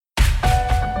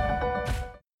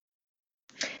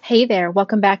Hey there,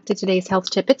 welcome back to today's health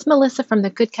tip. It's Melissa from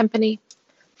The Good Company.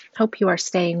 Hope you are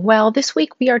staying well. This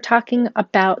week we are talking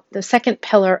about the second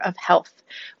pillar of health,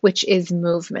 which is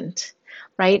movement,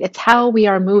 right? It's how we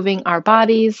are moving our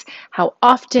bodies, how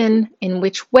often, in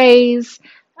which ways,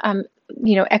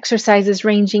 exercises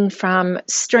ranging from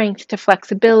strength to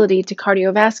flexibility to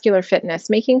cardiovascular fitness,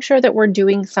 making sure that we're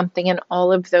doing something in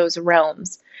all of those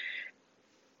realms.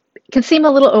 It can seem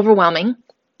a little overwhelming,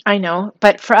 I know,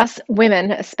 but for us women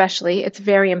especially, it's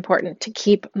very important to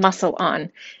keep muscle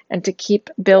on and to keep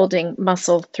building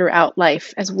muscle throughout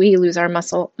life as we lose our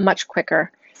muscle much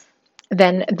quicker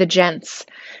than the gents.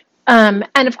 And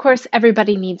of course,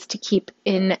 everybody needs to keep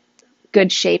in good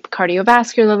shape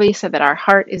cardiovascularly so that our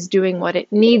heart is doing what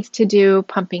it needs to do,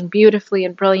 pumping beautifully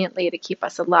and brilliantly to keep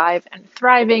us alive and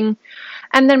thriving.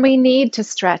 And then we need to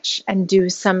stretch and do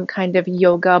some kind of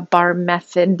yoga bar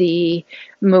method-y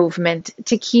movement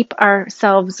to keep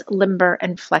ourselves limber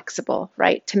and flexible,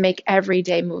 right? To make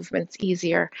everyday movements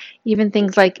easier. Even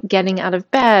things like getting out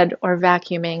of bed or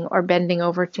vacuuming or bending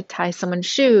over to tie someone's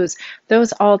shoes,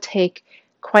 those all take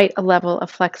quite a level of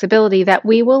flexibility that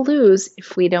we will lose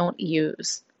if we don't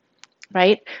use.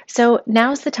 Right? So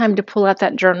now's the time to pull out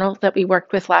that journal that we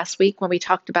worked with last week when we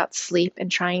talked about sleep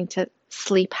and trying to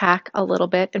sleep hack a little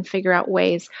bit and figure out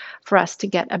ways for us to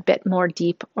get a bit more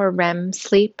deep or REM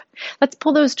sleep. Let's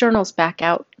pull those journals back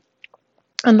out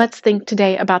and let's think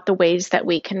today about the ways that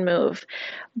we can move.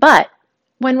 But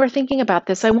when we're thinking about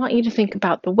this, I want you to think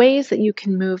about the ways that you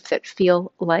can move that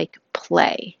feel like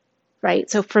play. Right?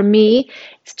 So for me,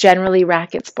 it's generally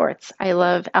racket sports. I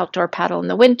love outdoor paddle in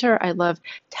the winter. I love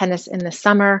tennis in the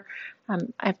summer.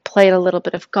 I've played a little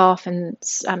bit of golf and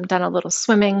done a little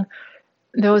swimming.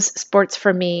 Those sports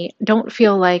for me don't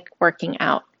feel like working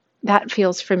out. That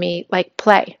feels for me like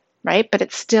play, right? But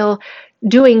it's still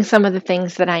doing some of the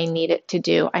things that I need it to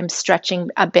do. I'm stretching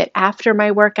a bit after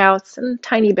my workouts and a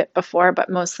tiny bit before,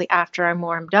 but mostly after I'm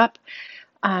warmed up.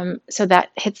 So that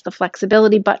hits the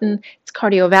flexibility button. It's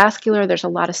cardiovascular. There's a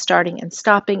lot of starting and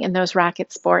stopping in those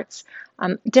racket sports.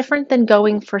 Different than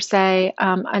going for, say,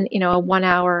 a 1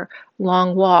 hour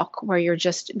long walk where you're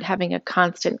just having a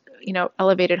constant,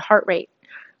 elevated heart rate.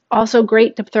 Also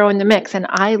great to throw in the mix. And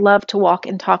I love to walk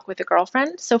and talk with a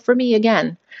girlfriend. So for me, again,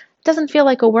 it doesn't feel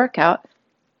like a workout.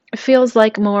 It feels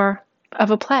like more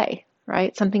of a play,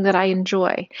 right? Something that I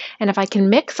enjoy. And if I can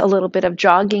mix a little bit of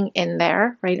jogging in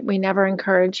there, right? We never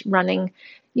encourage running.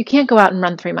 You can't go out and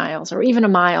run 3 miles or even a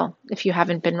mile if you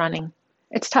haven't been running.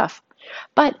 It's tough.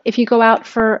 But if you go out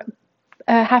for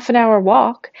a half an hour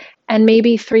walk and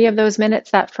maybe 3 of those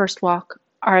minutes, that first walk,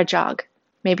 are a jog.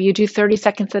 Maybe you do 30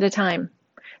 seconds at a time.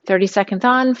 30 seconds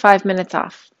on, 5 minutes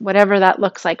off, whatever that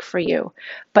looks like for you.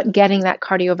 But getting that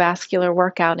cardiovascular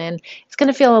workout in, it's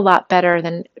going to feel a lot better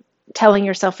than telling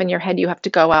yourself in your head you have to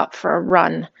go out for a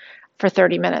run for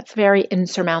 30 minutes. Very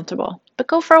insurmountable. But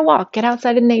go for a walk, get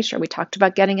outside in nature. We talked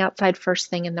about getting outside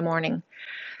first thing in the morning.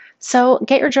 So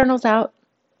get your journals out.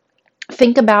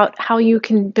 Think about how you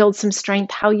can build some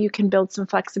strength, how you can build some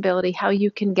flexibility, how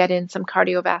you can get in some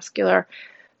cardiovascular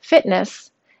fitness,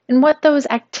 and what those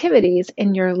activities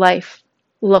in your life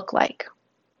look like,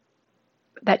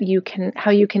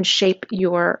 how you can shape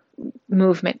your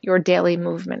movement, your daily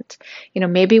movement.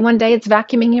 Maybe one day it's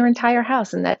vacuuming your entire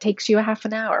house and that takes you a half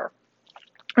an hour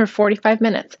or 45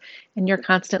 minutes and you're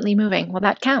constantly moving. Well,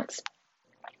 that counts.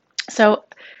 So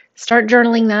start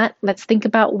journaling that. Let's think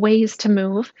about ways to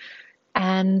move,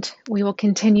 and we will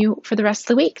continue for the rest of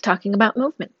the week talking about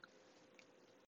movement.